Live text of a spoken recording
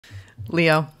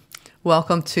Leo,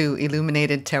 welcome to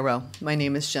Illuminated Tarot. My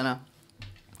name is Jenna.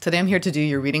 Today I'm here to do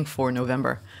your reading for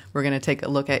November. We're going to take a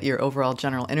look at your overall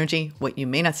general energy, what you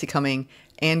may not see coming,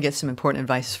 and get some important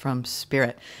advice from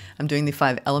Spirit. I'm doing the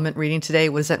 5-element reading today.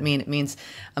 What does that mean? It means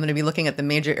I'm going to be looking at the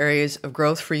major areas of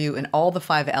growth for you in all the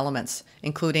 5 elements,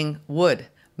 including wood,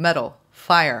 metal,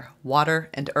 fire, water,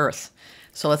 and earth.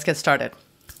 So let's get started.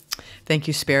 Thank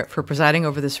you, Spirit, for presiding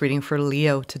over this reading for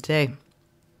Leo today.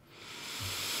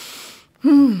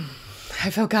 I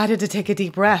feel guided to take a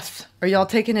deep breath. Are y'all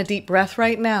taking a deep breath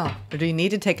right now? Or do you need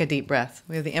to take a deep breath?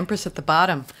 We have the Empress at the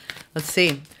bottom. Let's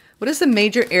see. What is the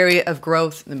major area of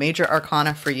growth, the major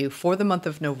arcana for you for the month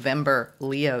of November,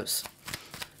 Leos?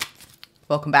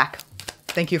 Welcome back.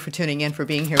 Thank you for tuning in, for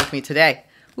being here with me today.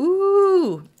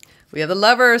 Ooh, we have the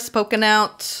Lovers poking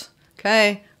out.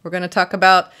 Okay, we're going to talk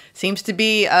about, seems to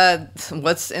be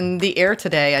what's in the air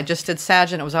today. I just did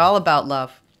Sag and it was all about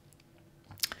love.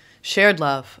 Shared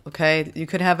love, okay? You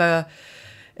could have a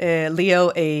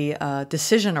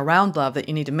decision around love that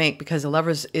you need to make, because the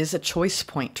Lovers is a choice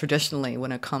point traditionally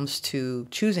when it comes to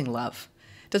choosing love.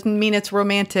 Doesn't mean it's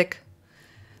romantic.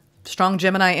 Strong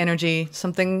Gemini energy,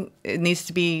 something, it needs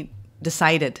to be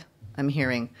decided, I'm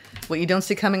hearing. What you don't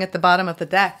see coming at the bottom of the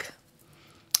deck.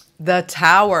 The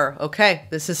Tower, okay?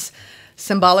 This is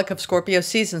symbolic of Scorpio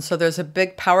season, so there's a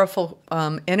big, powerful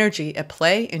energy at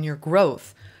play in your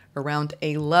growth around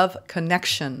a love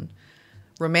connection,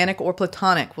 romantic or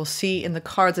platonic. We'll see in the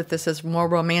cards if this is more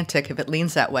romantic, if it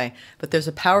leans that way. But there's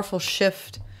a powerful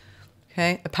shift,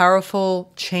 okay? A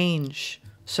powerful change,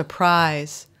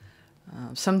 surprise.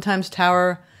 Sometimes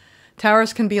towers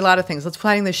can be a lot of things. Let's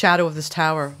find the shadow of this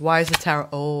tower. Why is the tower?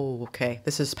 Oh, okay.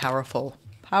 This is powerful.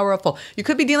 Powerful. You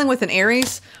could be dealing with an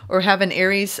Aries or have an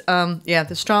Aries. Yeah,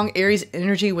 the strong Aries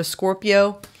energy with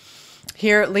Scorpio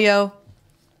here, Leo.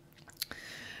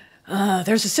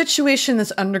 There's a situation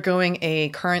that's undergoing a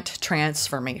current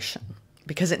transformation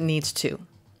because it needs to,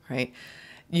 right?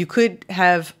 You could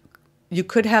have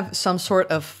some sort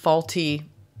of faulty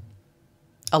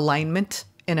alignment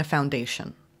in a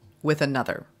foundation with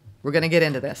another. We're going to get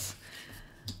into this.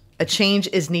 A change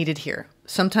is needed here.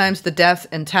 Sometimes the Death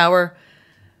and Tower,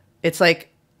 it's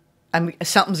like,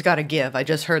 something's got to give. I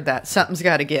just heard that. Something's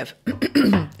got to give.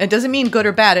 It doesn't mean good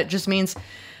or bad. It just means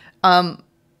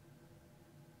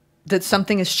that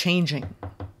something is changing.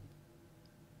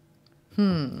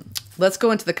 Let's go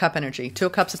into the Cup energy. 2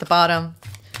 of Cups at the bottom.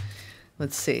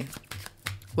 Let's see.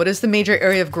 What is the major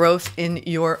area of growth in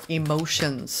your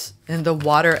emotions, in the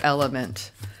water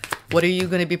element? What are you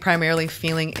going to be primarily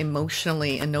feeling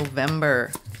emotionally in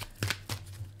November?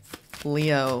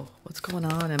 Leo, what's going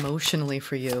on emotionally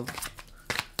for you?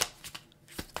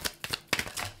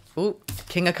 Ooh,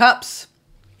 King of Cups.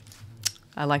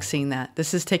 I like seeing that.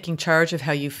 This is taking charge of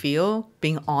how you feel,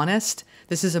 being honest.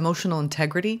 This is emotional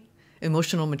integrity,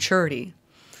 emotional maturity.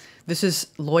 This is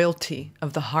loyalty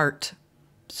of the heart.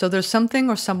 So there's something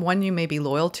or someone you may be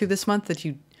loyal to this month,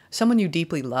 that someone you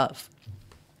deeply love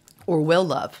or will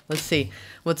love. Let's see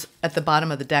what's at the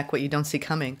bottom of the deck, what you don't see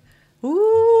coming.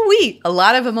 Ooh-wee, a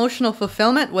lot of emotional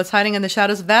fulfillment. What's hiding in the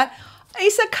shadows of that?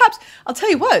 Ace of Cups. I'll tell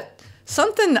you what,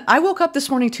 something I woke up this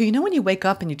morning to, you know when you wake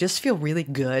up and you just feel really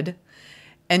good?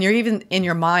 And you're even in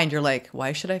your mind, you're like,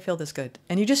 why should I feel this good?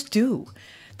 And you just do.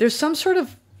 There's some sort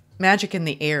of magic in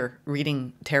the air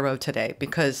reading tarot today,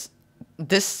 because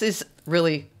this is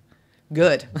really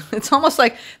good. It's almost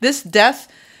like this Death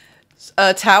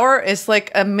Tower is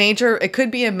like a major, it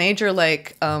could be a major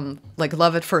like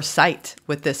love at first sight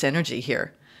with this energy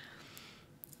here.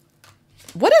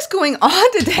 What is going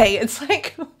on today? It's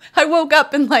like I woke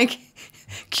up and like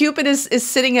Cupid is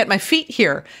sitting at my feet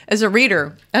here as a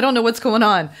reader. I don't know what's going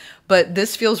on, but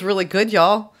this feels really good,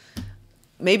 y'all.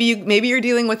 Maybe you're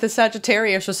dealing with a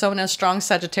Sagittarius or someone has strong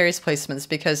Sagittarius placements,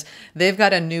 because they've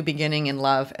got a new beginning in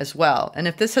love as well. And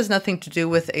if this has nothing to do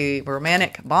with a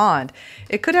romantic bond,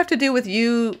 it could have to do with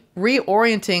you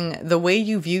reorienting the way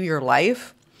you view your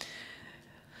life.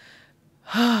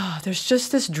 There's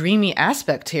just this dreamy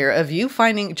aspect here of you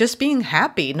just being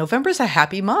happy. November's a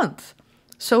happy month.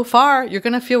 So far, you're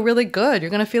going to feel really good.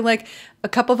 You're going to feel like a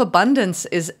cup of abundance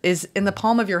is in the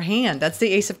palm of your hand. That's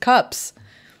the Ace of Cups,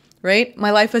 right?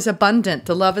 My life is abundant.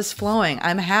 The love is flowing.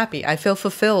 I'm happy. I feel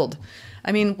fulfilled.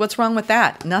 I mean, what's wrong with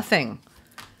that? Nothing.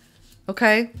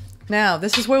 Okay? Now,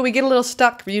 this is where we get a little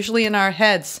stuck, usually in our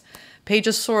heads. Page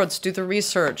of Swords, do the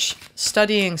research,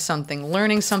 studying something,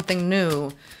 learning something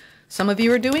new. Some of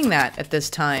you are doing that at this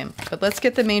time. But let's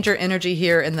get the major energy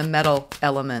here in the metal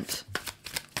element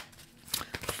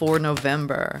for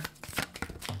November.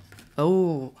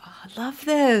 Oh, I love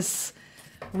this.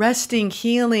 Resting,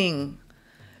 healing,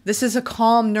 This is a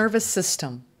calm nervous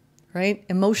system, right?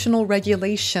 Emotional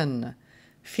regulation,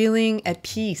 feeling at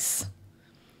peace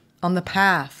on the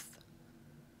path,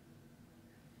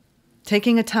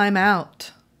 taking a time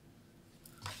out.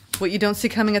 What you don't see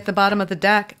coming at the bottom of the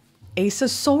deck, Ace of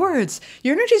Swords.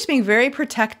 Your energy is being very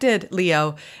protected,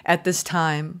 Leo, at this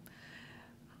time.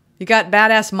 You got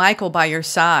badass Michael by your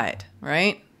side,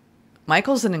 right?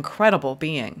 Michael's an incredible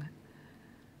being.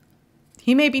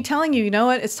 He may be telling you, you know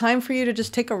what, it's time for you to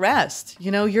just take a rest.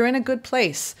 You know, you're in a good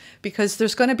place because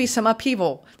there's going to be some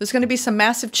upheaval. There's going to be some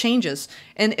massive changes,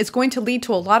 and it's going to lead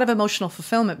to a lot of emotional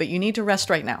fulfillment, but you need to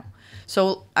rest right now.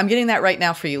 So I'm getting that right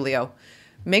now for you, Leo.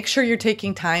 Make sure you're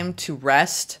taking time to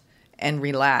rest and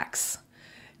relax.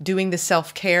 Doing the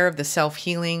self-care, the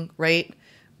self-healing, right?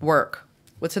 Work.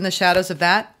 What's in the shadows of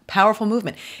that? Powerful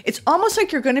movement. It's almost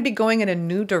like you're going to be going in a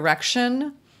new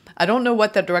direction. I don't know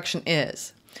what that direction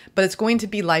is, but it's going to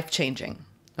be life-changing,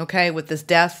 okay, with this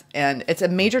death, and it's a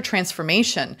major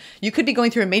transformation. You could be going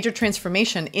through a major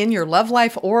transformation in your love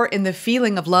life or in the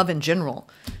feeling of love in general.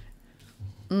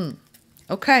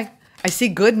 Okay. I see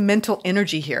good mental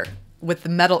energy here with the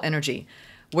metal energy,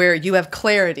 where you have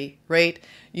clarity, right?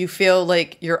 You feel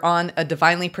like you're on a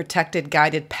divinely protected,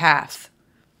 guided path.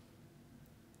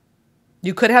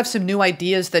 You could have some new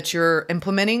ideas that you're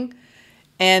implementing,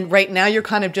 and right now you're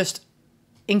kind of just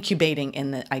incubating in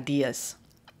the ideas.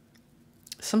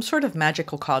 Some sort of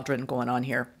magical cauldron going on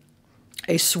here.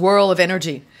 A swirl of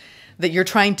energy that you're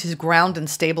trying to ground and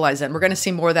stabilize in. We're going to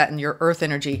see more of that in your earth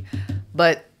energy,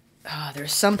 but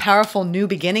there's some powerful new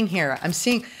beginning here. I'm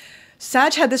seeing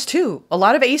Sag had this too. A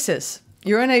lot of aces.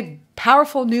 You're in a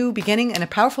powerful new beginning and a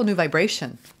powerful new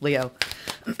vibration, Leo.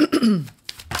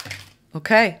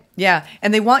 Okay. Yeah.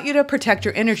 And they want you to protect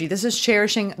your energy. This is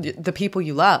cherishing the people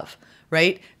you love,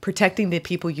 right? Protecting the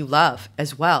people you love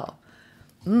as well.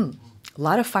 A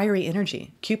lot of fiery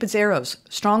energy. Cupid's arrows,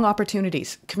 strong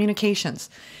opportunities, communications.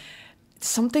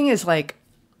 Something is like,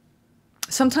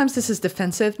 sometimes this is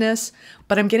defensiveness,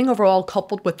 but I'm getting overall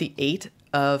coupled with the 8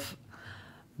 of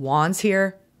Wands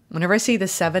here. Whenever I see the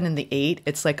 7 and the 8,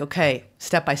 it's like, okay,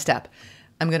 step by step.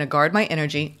 I'm going to guard my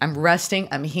energy. I'm resting.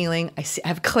 I'm healing. I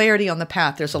have clarity on the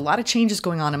path. There's a lot of changes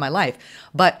going on in my life,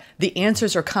 but the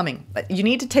answers are coming. You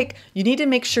need to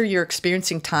make sure you're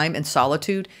experiencing time and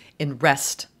solitude in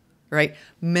rest, right?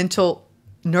 Mental,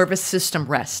 nervous system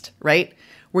rest, right?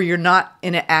 Where you're not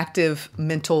in an active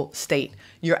mental state.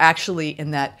 You're actually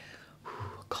in that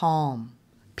calm,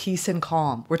 peace and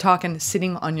calm. We're talking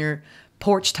sitting on your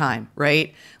porch time,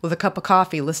 right? With a cup of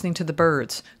coffee, listening to the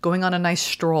birds, going on a nice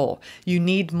stroll. You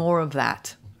need more of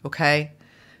that, okay?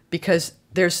 Because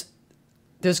there's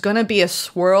going to be a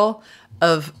swirl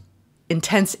of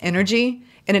intense energy,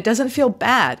 and it doesn't feel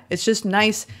bad. It's just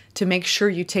nice to make sure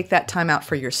you take that time out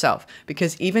for yourself,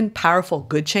 because even powerful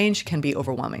good change can be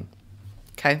overwhelming,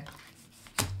 okay?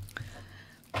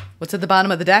 What's at the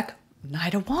bottom of the deck?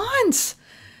 Knight of Wands.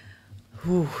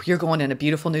 Ooh, you're going in a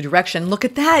beautiful new direction. Look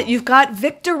at that. You've got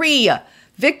victory.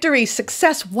 Victory,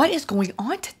 success. What is going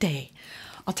on today?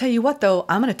 I'll tell you what, though.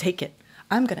 I'm going to take it.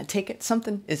 I'm going to take it.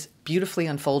 Something is beautifully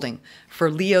unfolding for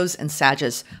Leos and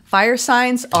Sages. Fire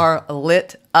signs are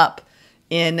lit up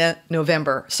in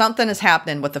November. Something is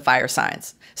happening with the fire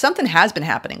signs. Something has been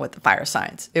happening with the fire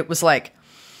signs. It was like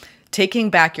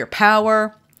taking back your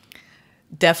power.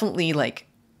 Definitely like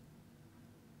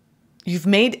You've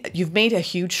made a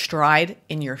huge stride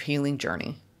in your healing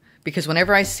journey, because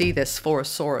whenever I see this 4 of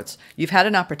Swords, you've had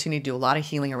an opportunity to do a lot of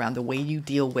healing around the way you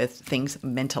deal with things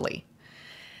mentally.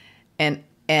 And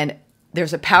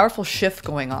there's a powerful shift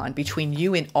going on between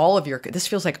you and all of your, this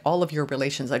feels like all of your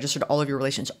relations. I just heard all of your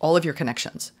relations, all of your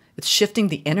connections. It's shifting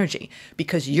the energy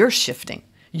because you're shifting,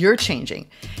 you're changing.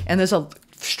 And there's a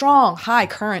strong, high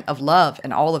current of love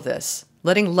in all of this.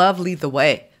 Letting love lead the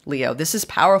way, Leo. This is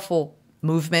powerful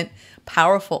movement,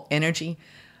 powerful energy.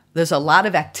 There's a lot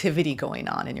of activity going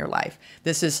on in your life.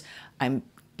 This is, I'm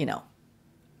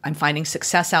finding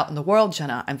success out in the world,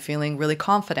 Jenna. I'm feeling really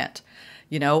confident.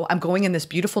 I'm going in this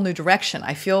beautiful new direction.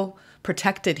 I feel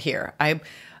protected here. I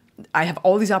have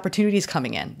all these opportunities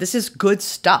coming in. This is good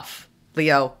stuff,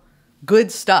 Leo.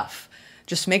 Good stuff.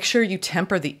 Just make sure you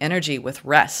temper the energy with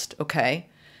rest, okay?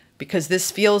 Because this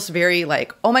feels very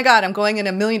like, oh my God, I'm going in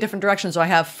a million different directions. So I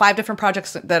have 5 different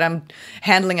projects that I'm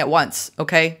handling at once,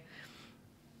 okay?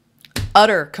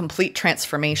 Utter, complete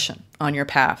transformation on your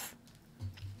path.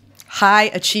 High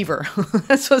achiever.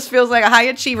 That's what feels like, a high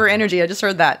achiever energy. I just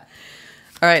heard that.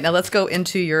 All right, now let's go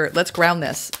into let's ground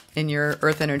this in your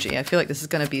earth energy. I feel like this is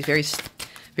going to be very,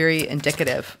 very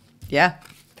indicative. Yeah.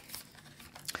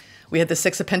 We had the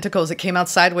 6 of Pentacles that came out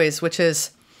sideways, which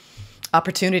is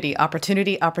Opportunity,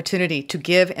 opportunity, opportunity to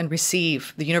give and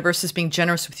receive. The universe is being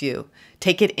generous with you.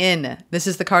 Take it in. This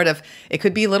is the card of, it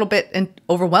could be a little bit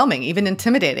overwhelming, even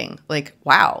intimidating. Like,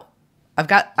 wow,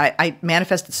 I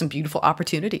manifested some beautiful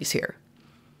opportunities here.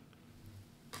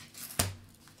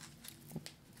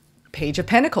 Page of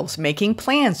Pentacles, making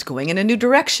plans, going in a new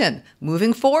direction,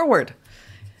 moving forward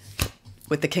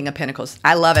with the King of Pentacles.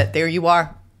 I love it. There you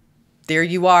are. There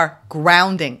you are,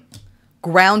 grounding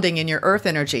in your earth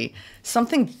energy.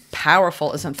 Something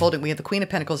powerful is unfolding. We have the Queen of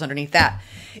Pentacles underneath that.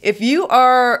 If you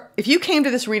came to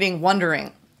this reading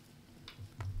wondering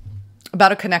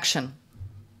about a connection,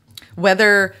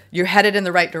 whether you're headed in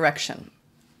the right direction,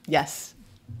 yes,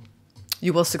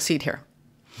 you will succeed here.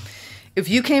 If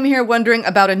you came here wondering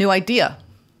about a new idea,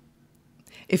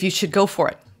 if you should go for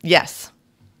it, yes.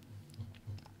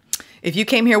 If you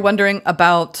came here wondering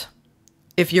about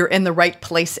if you're in the right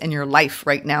place in your life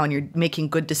right now and you're making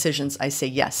good decisions, I say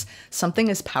yes. Something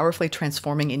is powerfully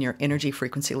transforming in your energy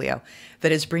frequency, Leo,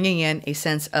 that is bringing in a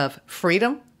sense of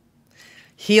freedom,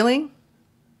 healing,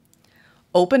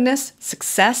 openness,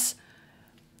 success,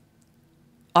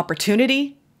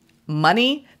 opportunity,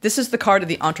 money. This is the card of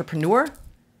the entrepreneur.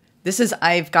 This is,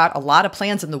 I've got a lot of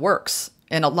plans in the works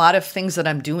and a lot of things that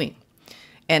I'm doing.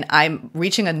 And I'm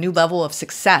reaching a new level of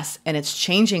success and it's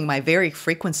changing my very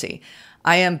frequency.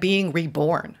 I am being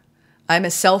reborn. I'm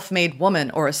a self-made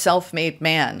woman or a self-made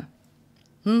man.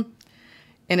 And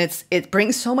it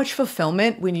brings so much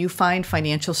fulfillment when you find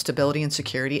financial stability and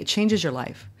security. It changes your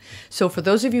life. So for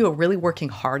those of you who are really working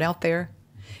hard out there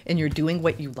and you're doing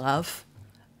what you love,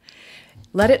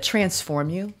 let it transform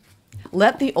you.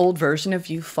 Let the old version of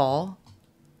you fall.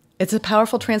 It's a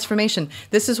powerful transformation.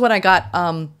 This is what I got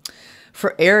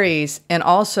for Aries. And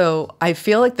also, I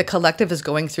feel like the collective is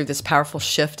going through this powerful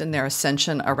shift in their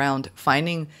ascension around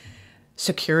finding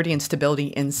security and stability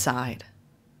inside.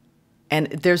 And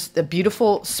there's a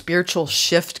beautiful spiritual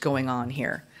shift going on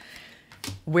here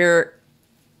where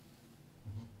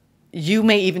you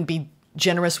may even be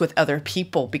generous with other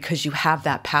people because you have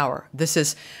that power. This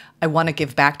is, I want to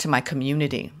give back to my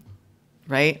community,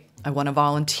 right? I want to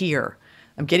volunteer.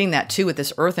 I'm getting that too with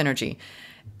this earth energy.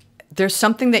 There's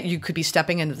something that you could be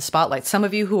stepping into the spotlight. Some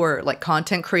of you who are like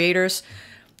content creators,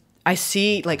 I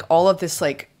see like all of this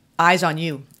like eyes on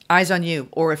you, eyes on you.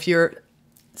 Or if you're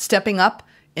stepping up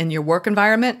in your work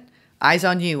environment, eyes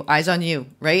on you,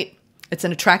 right? It's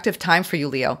an attractive time for you,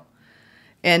 Leo.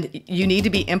 And you need to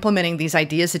be implementing these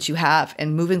ideas that you have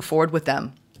and moving forward with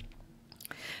them.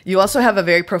 You also have a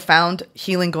very profound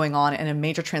healing going on and a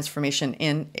major transformation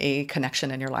in a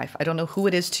connection in your life. I don't know who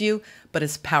it is to you, but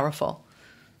it's powerful.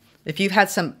 If you've had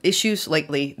some issues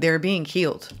lately, they're being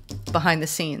healed behind the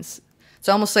scenes. It's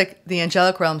almost like the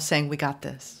angelic realm saying, we got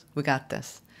this, we got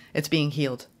this. It's being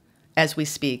healed as we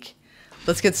speak.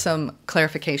 Let's get some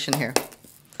clarification here.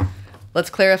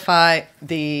 Let's clarify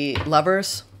the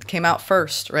Lovers came out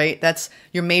first, right? That's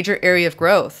your major area of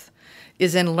growth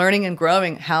is in learning and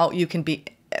growing how you can be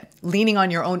leaning on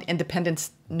your own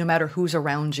independence no matter who's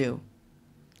around you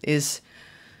is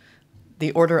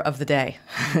the order of the day,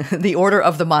 the order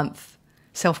of the month.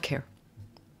 Self-care,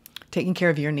 taking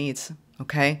care of your needs,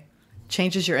 okay?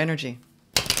 Changes your energy.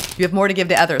 You have more to give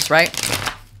to others, right?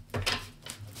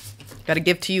 Got to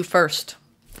give to you first.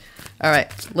 All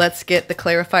right, let's get the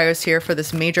clarifiers here for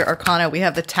this major arcana. We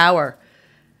have the Tower,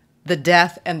 the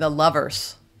Death, and the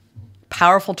Lovers.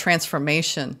 Powerful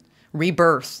transformation,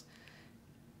 rebirth.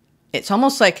 It's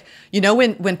almost like, you know,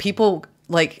 when people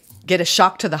like get a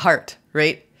shock to the heart,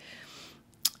 right?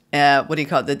 What do you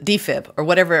call it? The defib or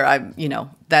whatever,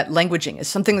 that languaging is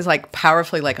something that's like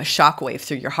powerfully like a shockwave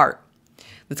through your heart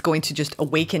that's going to just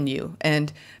awaken you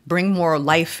and bring more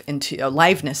life into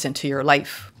aliveness into your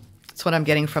life. That's what I'm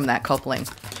getting from that coupling.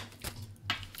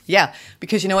 Yeah,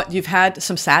 because you know what? You've had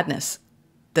some sadness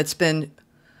that's been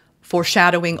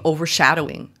foreshadowing,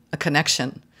 overshadowing a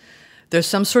connection. There's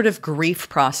some sort of grief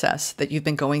process that you've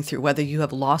been going through, whether you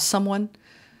have lost someone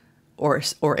or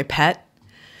a pet.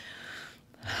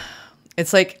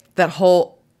 It's like that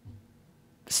whole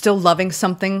still loving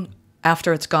something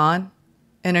after it's gone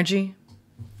energy.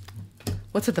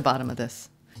 What's at the bottom of this?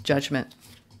 Judgment,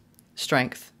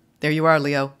 strength. There you are,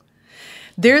 Leo.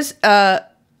 There's a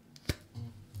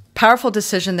powerful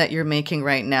decision that you're making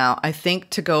right now. I think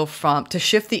to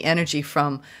shift the energy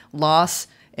from loss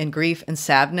and grief and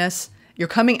sadness. You're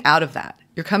coming out of that.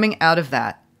 You're coming out of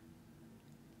that.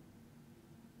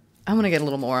 I'm going to get a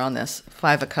little more on this.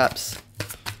 5 of Cups.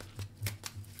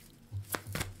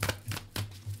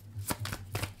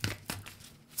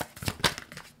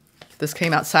 This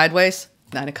came out sideways.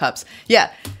 9 of Cups.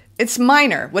 Yeah, it's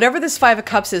minor. Whatever this 5 of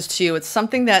Cups is to you, it's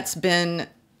something that's been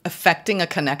affecting a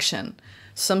connection,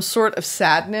 some sort of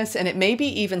sadness, and it may be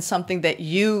even something that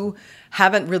you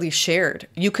haven't really shared.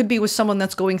 You could be with someone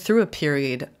that's going through a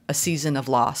period, a season of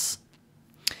loss.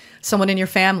 Someone in your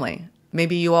family,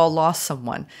 maybe you all lost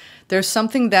someone. There's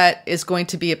something that is going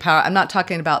to be a power. I'm not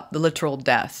talking about the literal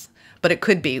death, but it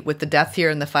could be with the death here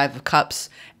in the Five of Cups,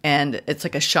 and it's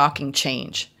like a shocking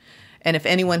change. And if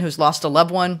anyone who's lost a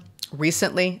loved one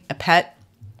recently, a pet,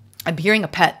 I'm hearing a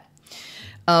pet,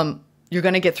 you're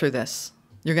going to get through this.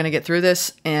 You're going to get through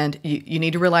this, and you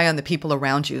need to rely on the people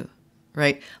around you,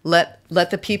 right? Let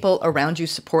the people around you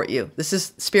support you. This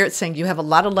is Spirit saying you have a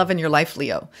lot of love in your life,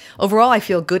 Leo. Overall, I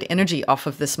feel good energy off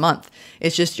of this month.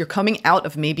 It's just you're coming out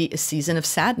of maybe a season of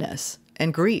sadness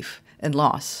and grief and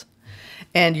loss.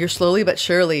 And you're slowly but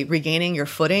surely regaining your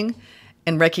footing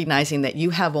and recognizing that you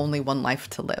have only one life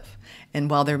to live. And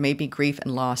while there may be grief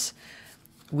and loss,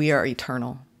 we are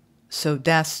eternal. So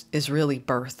death is really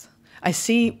birth. I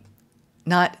see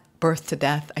not birth to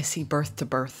death, I see birth to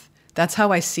birth. That's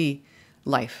how I see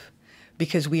life,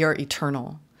 because we are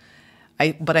eternal.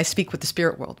 But I speak with the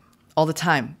spirit world all the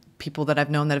time. People that I've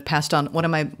known that have passed on. One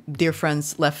of my dear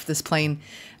friends left this plane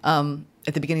at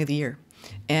the beginning of the year,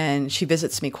 and she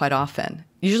visits me quite often.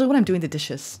 Usually when I'm doing the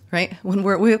dishes, right? When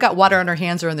we've got water on our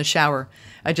hands or in the shower.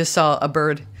 I just saw a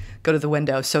bird go to the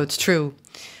window, so it's true.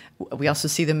 We also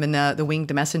see them in the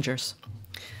winged messengers.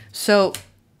 So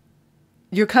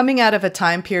you're coming out of a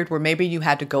time period where maybe you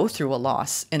had to go through a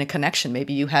loss in a connection.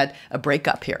 Maybe you had a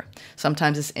breakup here.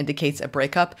 Sometimes this indicates a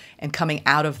breakup and coming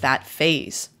out of that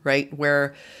phase, right?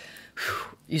 Where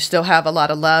you still have a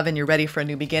lot of love and you're ready for a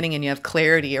new beginning and you have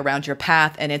clarity around your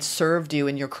path, and it's served you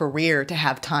in your career to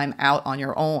have time out on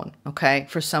your own, okay?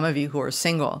 For some of you who are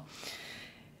single,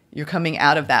 you're coming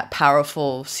out of that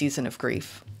powerful season of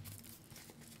grief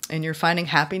and you're finding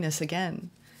happiness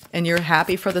again. And you're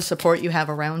happy for the support you have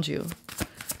around you.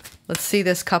 Let's see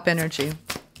this cup energy.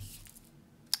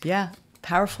 Yeah,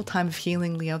 powerful time of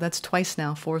healing, Leo. That's twice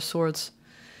now, 4 swords.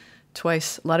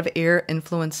 Twice. A lot of air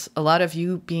influence. A lot of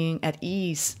you being at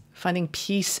ease, finding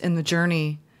peace in the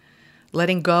journey,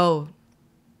 letting go,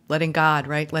 letting God,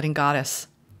 right? Letting Goddess.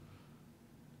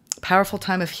 Powerful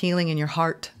time of healing in your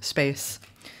heart space.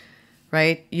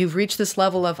 Right? You've reached this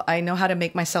level of, I know how to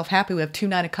make myself happy. We have 2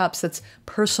 Nine of Cups. That's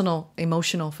personal,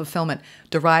 emotional fulfillment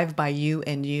derived by you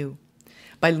and you.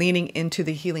 By leaning into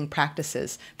the healing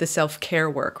practices, the self-care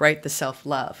work, right? The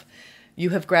self-love. You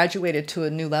have graduated to a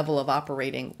new level of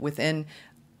operating within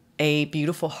a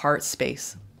beautiful heart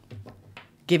space.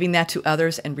 Giving that to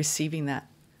others and receiving that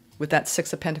with that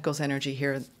 6 of Pentacles energy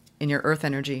here in your earth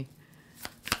energy.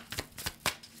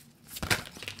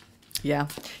 Yeah,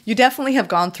 you definitely have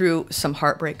gone through some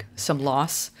heartbreak, some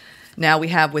loss. Now we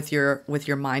have with your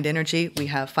mind energy, we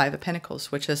have 5 of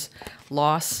Pentacles, which is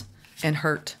loss and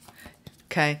hurt.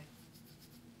 Okay.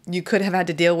 You could have had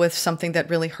to deal with something that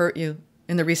really hurt you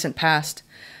in the recent past,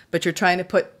 but you're trying to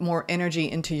put more energy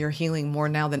into your healing more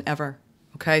now than ever.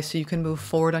 Okay. So you can move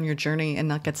forward on your journey and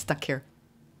not get stuck here.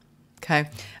 Okay.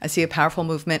 I see a powerful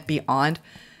movement beyond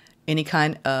any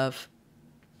kind of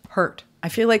hurt. I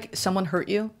feel like someone hurt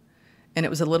you. And it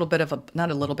was a little bit of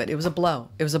not a little bit, it was a blow.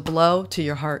 It was a blow to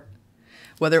your heart,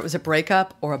 whether it was a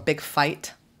breakup or a big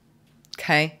fight,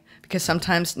 okay? Because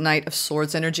sometimes Knight of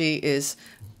Swords energy is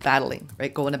battling,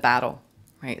 right? Going to battle,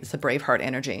 right? It's the Braveheart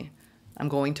energy. I'm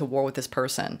going to war with this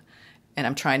person, and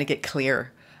I'm trying to get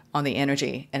clear on the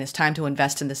energy, and it's time to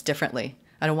invest in this differently.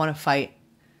 I don't want to fight,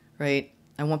 right?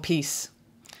 I want peace.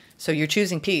 So you're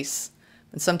choosing peace,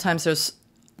 and sometimes there's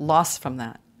loss from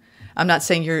that. I'm not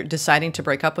saying you're deciding to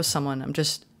break up with someone. I'm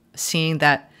just seeing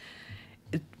that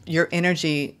your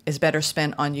energy is better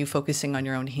spent on you focusing on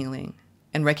your own healing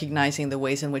and recognizing the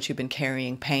ways in which you've been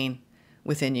carrying pain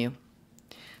within you.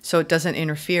 So it doesn't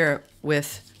interfere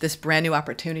with this brand new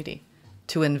opportunity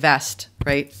to invest,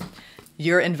 right?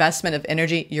 Your investment of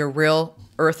energy, your real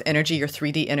earth energy, your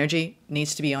 3D energy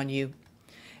needs to be on you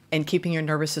and keeping your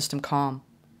nervous system calm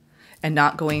and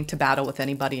not going to battle with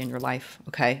anybody in your life,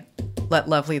 okay? Let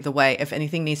love lead the way. If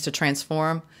anything needs to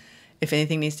transform, if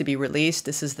anything needs to be released,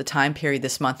 this is the time period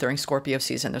this month during Scorpio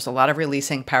season. There's a lot of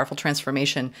releasing, powerful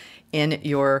transformation in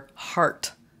your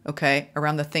heart, okay?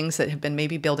 Around the things that have been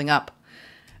maybe building up.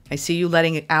 I see you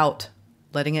letting it out,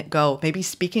 letting it go, maybe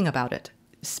speaking about it,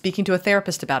 speaking to a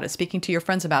therapist about it, speaking to your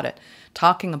friends about it,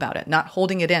 talking about it, not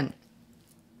holding it in.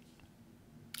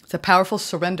 It's a powerful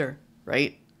surrender,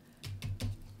 right?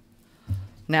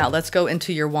 Now let's go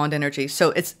into your wand energy.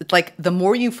 So it's like the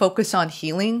more you focus on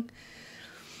healing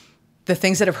the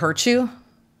things that have hurt you,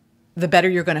 the better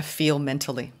you're going to feel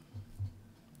mentally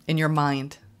in your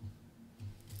mind.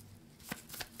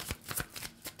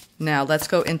 Now let's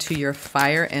go into your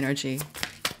fire energy.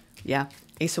 Yeah,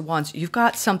 Ace of Wands. You've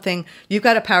got something, you've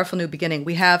got a powerful new beginning.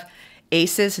 We have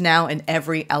aces now in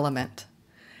every element.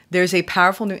 There's a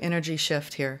powerful new energy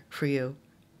shift here for you,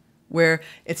 where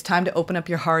it's time to open up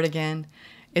your heart again.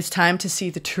 It's time to see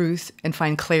the truth and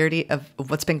find clarity of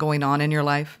what's been going on in your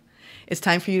life. It's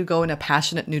time for you to go in a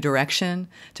passionate new direction,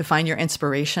 to find your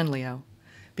inspiration, Leo,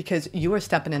 because you are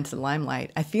stepping into the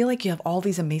limelight. I feel like you have all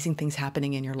these amazing things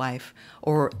happening in your life,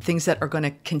 or things that are going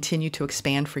to continue to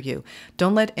expand for you.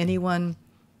 Don't let anyone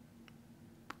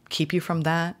keep you from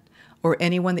that, or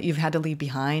anyone that you've had to leave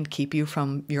behind keep you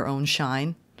from your own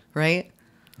shine, right?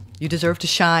 You deserve to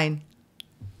shine.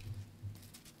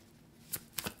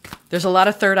 There's a lot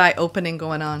of third eye opening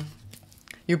going on.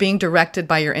 You're being directed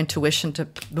by your intuition to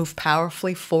move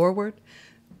powerfully forward,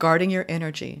 guarding your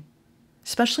energy,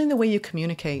 especially in the way you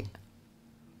communicate.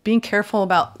 Being careful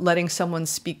about letting someone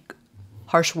speak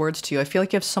harsh words to you. I feel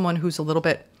like you have someone who's a little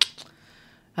bit,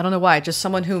 I don't know why, just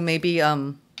someone who maybe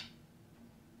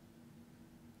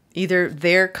either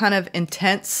they're kind of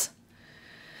intense,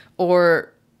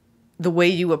 or the way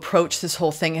you approach this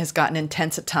whole thing has gotten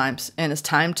intense at times, and it's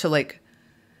time to like,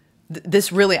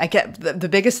 this really, I get the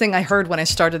biggest thing I heard when I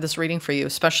started this reading for you,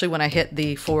 especially when I hit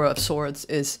the Four of Swords,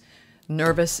 is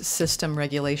nervous system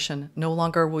regulation. No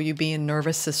longer will you be in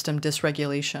nervous system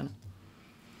dysregulation.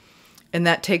 And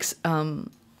that takes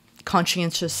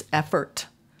conscientious effort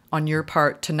on your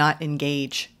part to not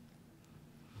engage.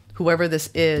 Whoever this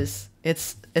is,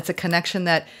 it's a connection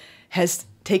that has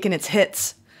taken its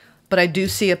hits, but I do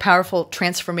see a powerful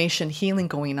transformation, healing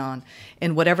going on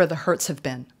in whatever the hurts have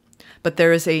been. But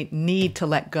there is a need to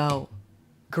let go,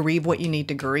 grieve what you need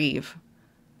to grieve.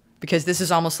 Because this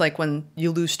is almost like when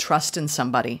you lose trust in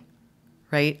somebody,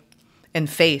 right? And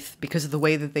faith because of the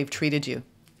way that they've treated you.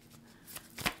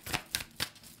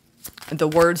 The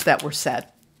words that were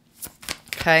said.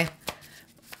 Okay?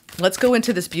 Let's go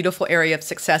into this beautiful area of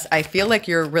success. I feel like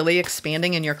you're really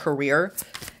expanding in your career,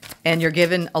 and you're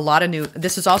given a lot of new...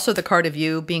 This is also the card of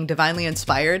you being divinely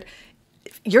inspired.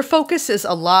 Your focus is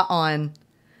a lot on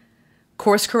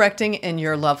course correcting in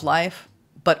your love life,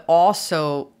 but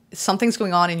also something's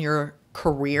going on in your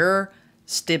career,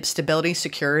 stability,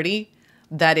 security,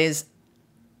 that is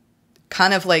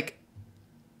kind of like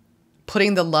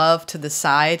putting the love to the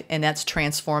side, and that's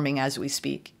transforming as we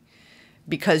speak,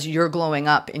 because you're glowing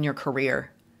up in your career.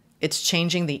 It's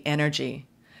changing the energy.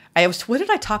 What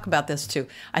did I talk about this to?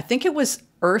 I think it was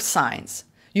earth signs.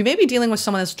 You may be dealing with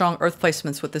someone with strong earth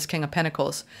placements with this King of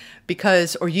Pentacles,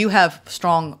 or you have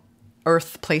strong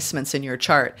earth placements in your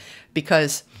chart,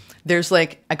 because there's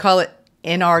like, I call it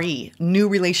NRE, new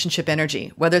relationship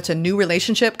energy, whether it's a new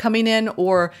relationship coming in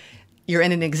or you're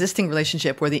in an existing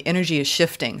relationship where the energy is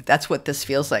shifting. That's what this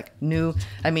feels like. New,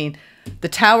 I mean, the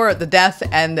Tower, the Death,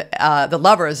 and the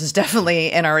Lovers is definitely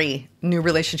NRE, new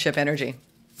relationship energy.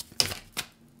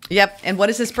 Yep. And what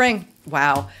does this bring?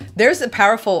 Wow. There's a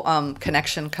powerful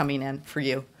connection coming in for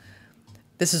you.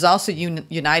 This is also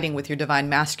uniting with your divine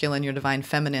masculine, your divine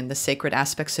feminine, the sacred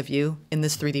aspects of you in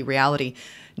this 3D reality,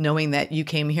 knowing that you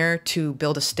came here to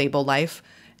build a stable life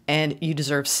and you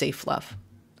deserve safe love.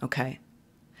 Okay.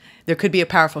 There could be a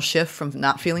powerful shift from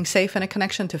not feeling safe in a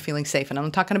connection to feeling safe. And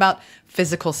I'm talking about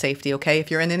physical safety. Okay.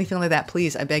 If you're in anything like that,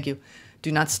 please, I beg you,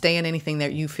 do not stay in anything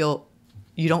that you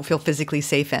don't feel physically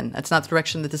safe in. That's not the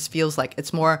direction that this feels like.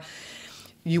 It's more,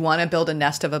 you want to build a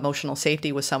nest of emotional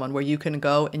safety with someone where you can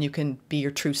go and you can be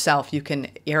your true self. You can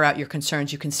air out your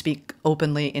concerns. You can speak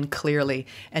openly and clearly,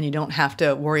 and you don't have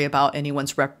to worry about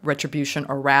anyone's retribution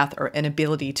or wrath or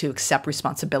inability to accept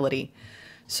responsibility.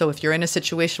 So if you're in a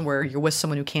situation where you're with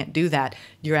someone who can't do that,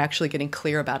 you're actually getting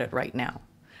clear about it right now.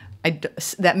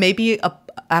 That may be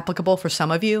applicable for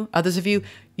some of you. Others of you,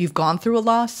 you've gone through a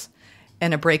loss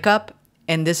and a breakup,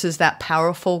 and this is that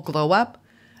powerful glow up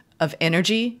of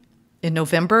energy in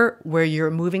November where you're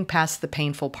moving past the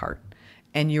painful part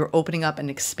and you're opening up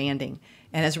and expanding.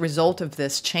 And as a result of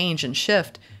this change and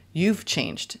shift, you've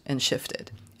changed and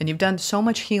shifted. And you've done so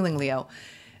much healing, Leo.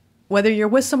 Whether you're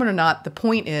with someone or not, the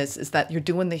point is that you're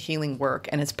doing the healing work,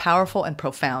 and it's powerful and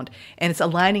profound, and it's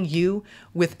aligning you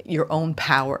with your own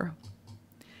power.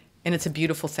 And it's a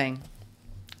beautiful thing.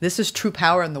 This is true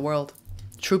power in the world.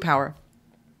 True power.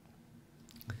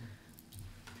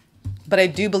 But I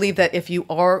do believe that if you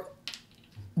are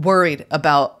worried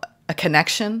about a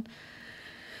connection,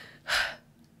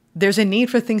 there's a need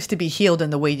for things to be healed in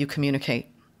the way you communicate.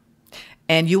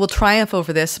 And you will triumph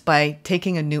over this by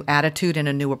taking a new attitude and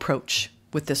a new approach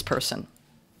with this person,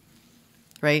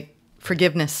 right?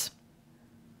 Forgiveness,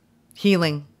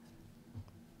 healing,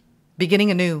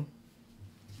 beginning anew,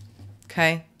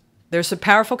 okay? There's a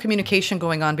powerful communication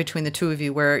going on between the two of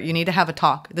you where you need to have a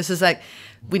talk. This is like,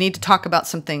 we need to talk about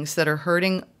some things that are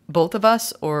hurting both of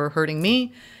us or hurting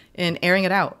me and airing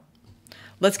it out.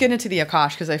 Let's get into the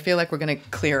Akash because I feel like we're going to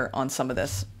clear on some of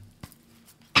this.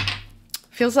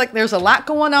 Feels like there's a lot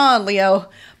going on, Leo.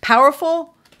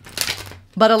 Powerful,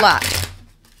 but a lot.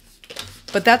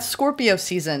 But that's Scorpio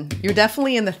season. You're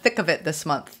definitely in the thick of it this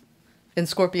month. In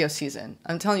Scorpio season.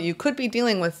 I'm telling you, you could be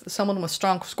dealing with someone with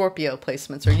strong Scorpio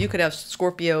placements, or you could have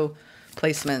Scorpio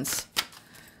placements.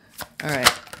 All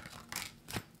right.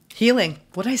 Healing.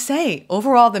 What did I say?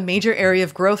 Overall, the major area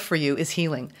of growth for you is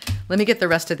healing. Let me get the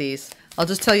rest of these. I'll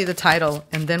just tell you the title,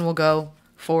 and then we'll go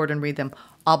forward and read them.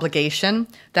 Obligation.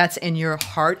 That's in your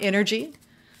heart energy,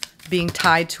 being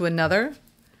tied to another.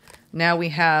 Now we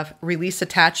have release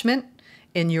attachment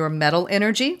in your metal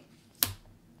energy.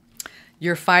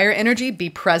 Your fire energy,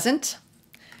 be present.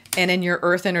 And in your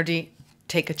earth energy,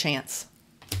 take a chance.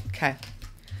 Okay,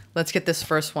 let's get this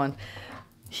first one.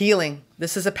 Healing.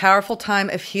 This is a powerful time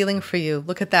of healing for you.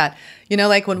 Look at that. You know,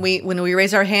 like when we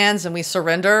raise our hands and we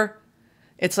surrender,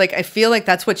 it's like, I feel like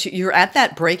that's what you're at,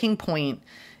 that breaking point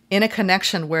in a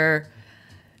connection where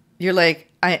you're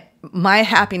like, my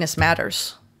happiness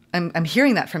matters. I'm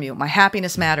hearing that from you. My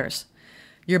happiness matters.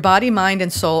 Your body, mind,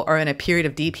 and soul are in a period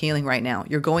of deep healing right now.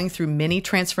 You're going through many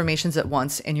transformations at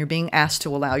once, and you're being asked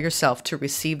to allow yourself to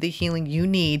receive the healing you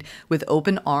need with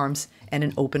open arms and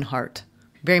an open heart.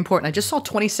 Very important. I just saw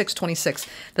 2626.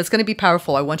 That's going to be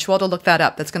powerful. I want you all to look that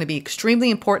up. That's going to be an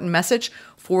extremely important message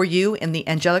for you in the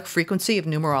angelic frequency of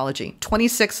numerology.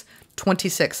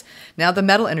 2626. Now the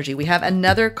metal energy. We have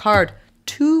another card.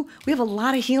 We have a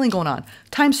lot of healing going on.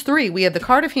 Times 3. We have the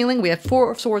card of healing. We have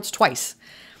 4 of swords twice.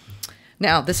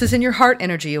 Now, this is in your heart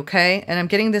energy, okay? And I'm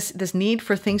getting this need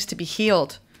for things to be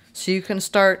healed so you can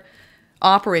start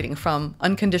operating from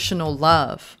unconditional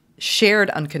love,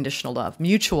 shared unconditional love,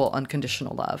 mutual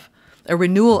unconditional love, a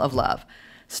renewal of love.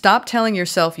 Stop telling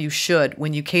yourself you should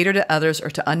when you cater to others or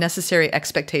to unnecessary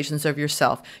expectations of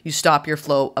yourself. You stop your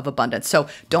flow of abundance. So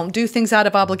don't do things out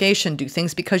of obligation. Do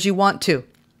things because you want to,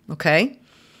 okay?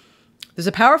 There's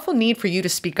a powerful need for you to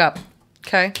speak up,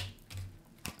 okay?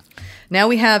 Now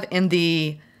we have in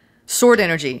the sword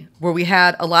energy where we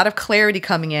had a lot of clarity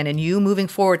coming in and you moving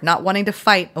forward, not wanting to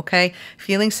fight, okay?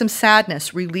 Feeling some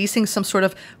sadness, releasing some sort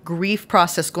of grief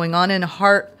process going on in a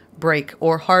heartbreak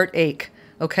or heartache,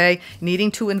 okay?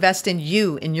 Needing to invest in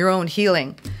you, in your own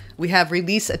healing. We have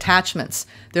release attachments.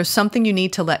 There's something you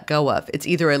need to let go of. It's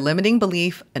either a limiting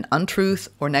belief, an untruth,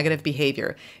 or negative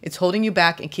behavior. It's holding you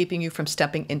back and keeping you from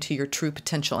stepping into your true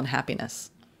potential and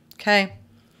happiness, okay?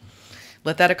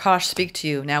 Let that Akash speak to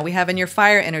you. Now we have in your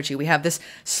fire energy, we have this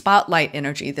spotlight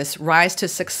energy, this rise to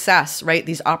success, right?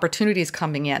 These opportunities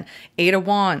coming in. 8 of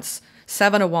Wands,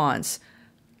 7 of Wands,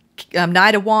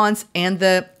 Knight of Wands, and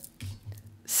the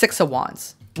 6 of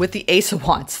Wands with the Ace of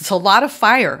Wands. It's a lot of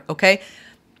fire, okay?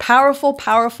 Powerful,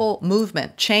 powerful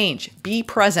movement, change, be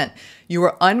present. You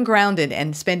are ungrounded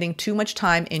and spending too much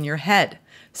time in your head.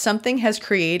 Something has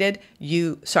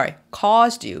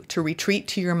caused you to retreat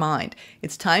to your mind.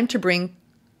 It's time to bring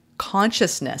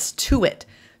consciousness to it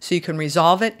so you can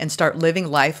resolve it and start living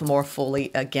life more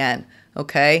fully again,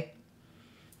 okay?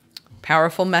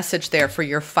 Powerful message there for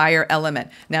your fire element.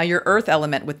 Now your earth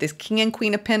element with this King and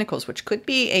Queen of Pentacles, which could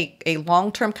be a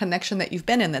long-term connection that you've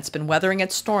been in that's been weathering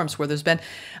its storms, where there's been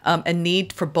a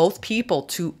need for both people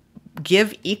to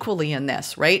give equally in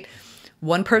this, right?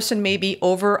 One person may be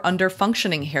under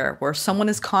functioning here where someone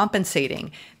is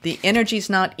compensating. The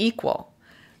energy's not equal.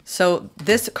 So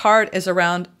this card is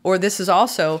around, or this is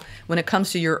also when it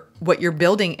comes to what you're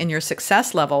building in your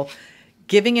success level,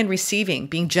 giving and receiving,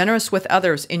 being generous with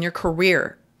others in your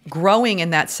career, growing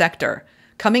in that sector,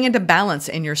 coming into balance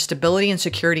in your stability and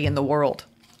security in the world,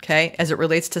 okay, as it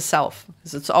relates to self.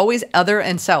 It's always other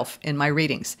and self in my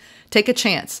readings. Take a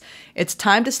chance. It's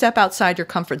time to step outside your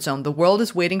comfort zone. The world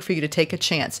is waiting for you to take a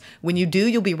chance. When you do,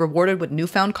 you'll be rewarded with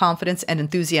newfound confidence and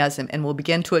enthusiasm and will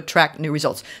begin to attract new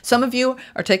results. Some of you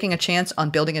are taking a chance on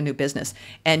building a new business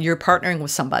and you're partnering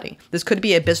with somebody. This could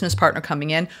be a business partner coming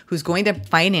in who's going to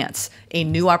finance a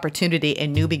new opportunity, a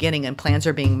new beginning, and plans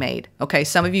are being made. Okay,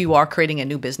 some of you are creating a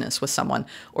new business with someone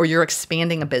or you're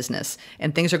expanding a business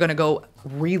and things are going to go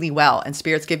really well and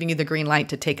Spirit's giving you the green light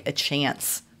to take a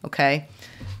chance. Okay,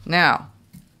 now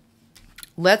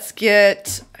let's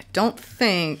get, I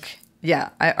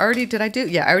already did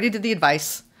the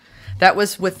advice. That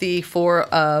was with the 4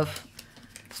 of,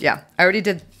 I already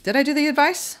did I do the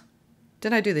advice?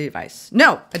 Did I do the advice?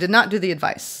 No, I did not do the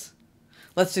advice.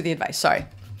 Let's do the advice, sorry.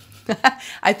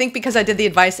 I think because I did the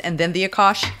advice and then the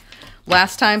Akash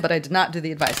last time, but I did not do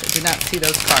the advice. I did not see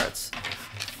those cards.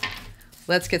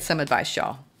 Let's get some advice,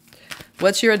 y'all.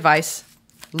 What's your advice,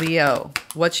 Leo?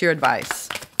 What's your advice?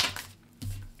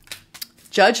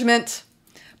 Judgment.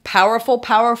 Powerful,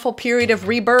 powerful period of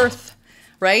rebirth,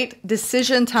 right?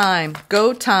 Decision time,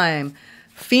 go time.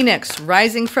 Phoenix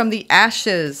rising from the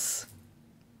ashes.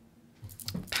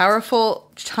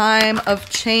 Powerful time of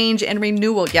change and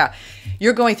renewal. Yeah,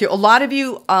 you're going through. A lot of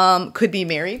you could be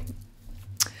married,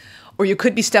 or you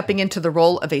could be stepping into the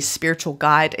role of a spiritual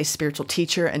guide, a spiritual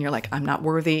teacher, and you're like, I'm not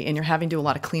worthy, and you're having to do a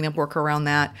lot of cleanup work around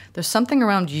that. There's something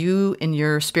around you in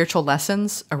your spiritual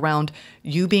lessons, around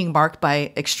you being marked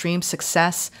by extreme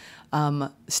success,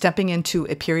 stepping into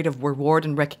a period of reward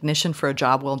and recognition for a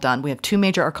job well done. We have 2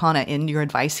 major arcana in your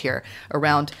advice here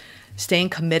around staying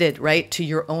committed, right, to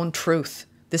your own truth.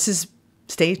 This is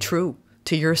stay true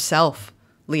to yourself,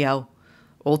 Leo,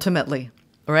 ultimately,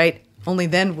 all right? Only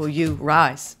then will you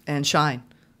rise and shine,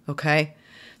 okay?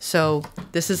 So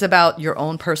this is about your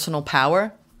own personal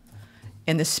power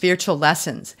and the spiritual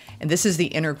lessons. And this is the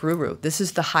inner guru. This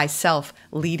is the high self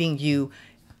leading you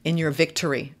in your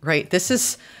victory, right? This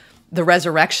is the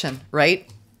resurrection, right?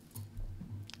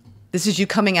 This is you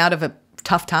coming out of a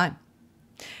tough time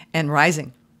and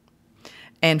rising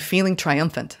and feeling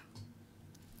triumphant.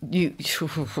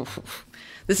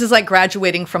 This is like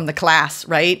graduating from the class,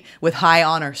 right? With high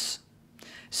honors.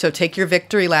 So take your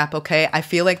victory lap, okay? I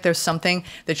feel like there's something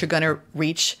that you're going to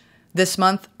reach this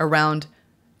month around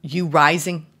you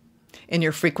rising in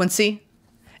your frequency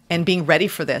and being ready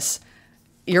for this.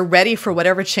 You're ready for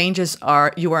whatever changes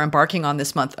you are embarking on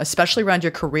this month, especially around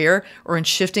your career or in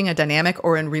shifting a dynamic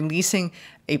or in releasing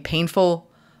a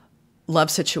painful love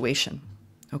situation,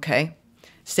 okay?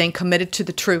 Staying committed to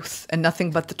the truth and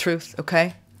nothing but the truth,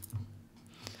 okay?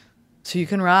 So you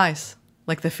can rise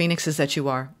like the phoenixes that you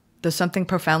are. There's something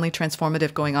profoundly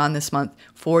transformative going on this month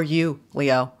for you,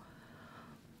 Leo.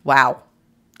 Wow.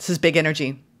 This is big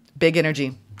energy. Big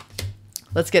energy.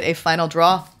 Let's get a final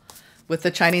draw with the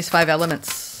Chinese 5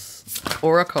 elements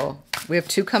oracle. We have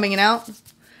 2 coming out.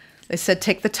 They said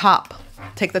take the top.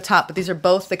 Take the top. But these are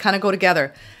both, they kind of go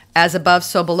together. As above,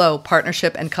 so below.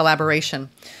 Partnership and collaboration.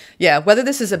 Yeah, whether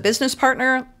this is a business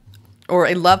partner or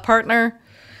a love partner,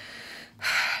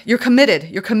 you're committed.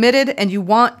 You're committed and you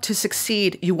want to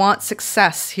succeed. You want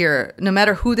success here. No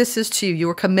matter who this is to you, you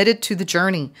are committed to the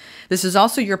journey. This is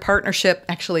also your partnership.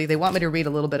 Actually, they want me to read a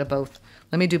little bit of both.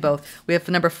 Let me do both. We have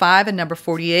number 5 and number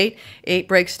 48. 8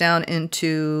 breaks down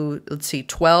into, let's see,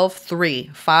 12,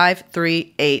 3, 5,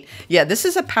 3, 8. Yeah, this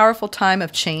is a powerful time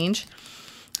of change,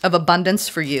 of abundance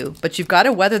for you. But you've got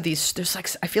to weather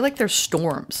these. I feel like there's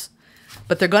storms,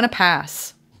 but they're going to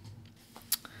pass.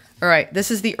 All right, this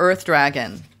is the Earth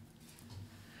Dragon.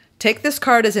 Take this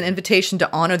card as an invitation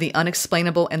to honor the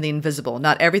unexplainable and the invisible.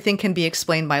 Not everything can be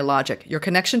explained by logic. Your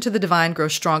connection to the divine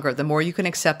grows stronger the more you can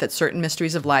accept that certain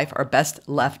mysteries of life are best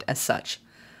left as such.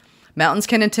 Mountains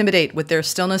can intimidate with their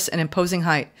stillness and imposing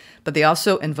height, but they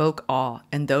also invoke awe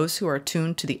in those who are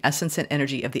attuned to the essence and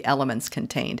energy of the elements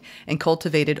contained and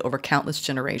cultivated over countless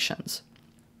generations.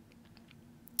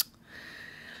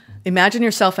 Imagine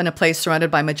yourself in a place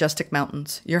surrounded by majestic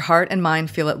mountains. Your heart and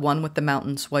mind feel at one with the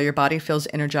mountains, while your body feels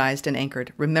energized and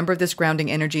anchored. Remember this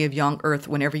grounding energy of young earth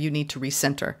whenever you need to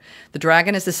recenter. The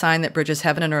dragon is the sign that bridges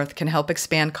heaven and earth, can help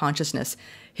expand consciousness.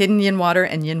 Hidden yin water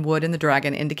and yin wood in the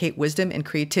dragon indicate wisdom and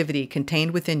creativity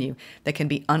contained within you that can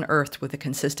be unearthed with a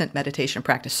consistent meditation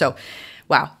practice. So,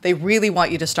 wow, they really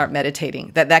want you to start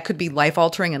meditating. That could be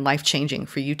life-altering and life-changing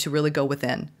for you to really go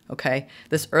within, okay?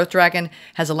 This Earth Dragon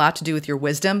has a lot to do with your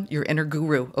wisdom, your inner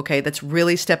guru, okay? That's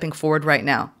really stepping forward right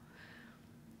now.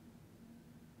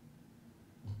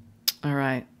 All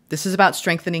right. This is about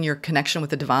strengthening your connection with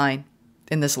the divine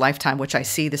in this lifetime, which I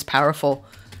see this powerful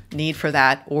need for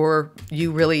that, or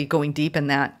you really going deep in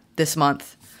that this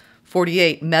month.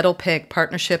 48, Metal Pig,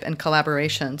 partnership and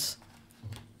collaborations.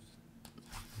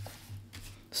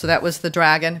 So that was the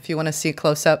dragon, if you want to see a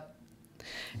close-up.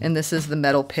 And this is the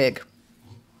Metal Pig.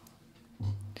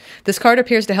 This card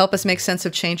appears to help us make sense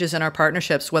of changes in our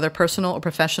partnerships, whether personal or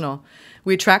professional.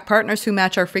 We attract partners who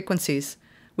match our frequencies,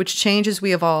 which change as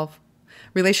we evolve.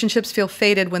 Relationships feel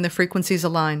fated when the frequencies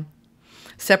align.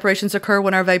 Separations occur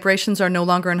when our vibrations are no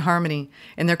longer in harmony,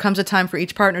 and there comes a time for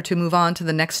each partner to move on to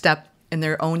the next step in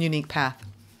their own unique path.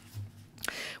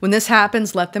 When this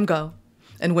happens, let them go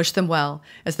and wish them well,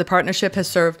 as the partnership has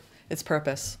served its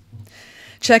purpose.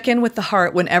 Check in with the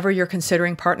heart whenever you're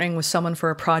considering partnering with someone for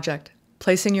a project,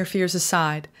 placing your fears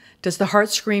aside, Does the heart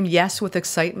scream yes with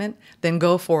excitement? Then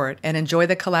go for it and enjoy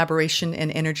the collaboration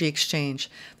and energy exchange.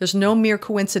 There's no mere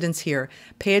coincidence here.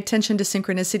 Pay attention to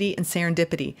synchronicity and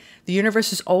serendipity. The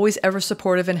universe is always ever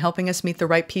supportive in helping us meet the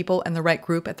right people and the right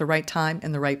group at the right time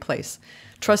and the right place.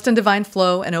 Trust in divine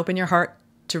flow and open your heart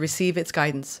to receive its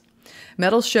guidance.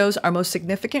 Metal shows our most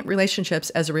significant relationships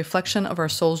as a reflection of our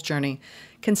soul's journey.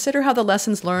 Consider how the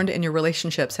lessons learned in your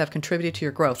relationships have contributed to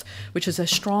your growth, which is a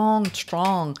strong,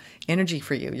 strong energy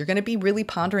for you. You're going to be really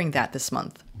pondering that this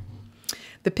month.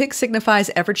 The pig signifies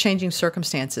ever-changing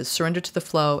circumstances. Surrender to the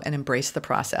flow and embrace the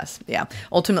process. Yeah,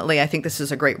 ultimately, I think this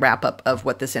is a great wrap-up of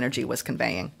what this energy was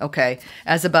conveying. Okay,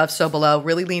 as above, so below.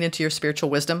 Really lean into your spiritual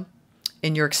wisdom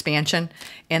in your expansion,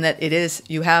 and that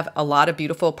you have a lot of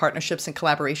beautiful partnerships and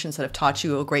collaborations that have taught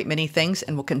you a great many things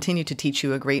and will continue to teach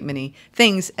you a great many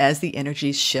things as the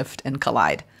energies shift and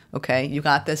collide. Okay, you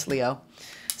got this, Leo.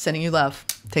 Sending you love.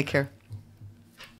 Take care.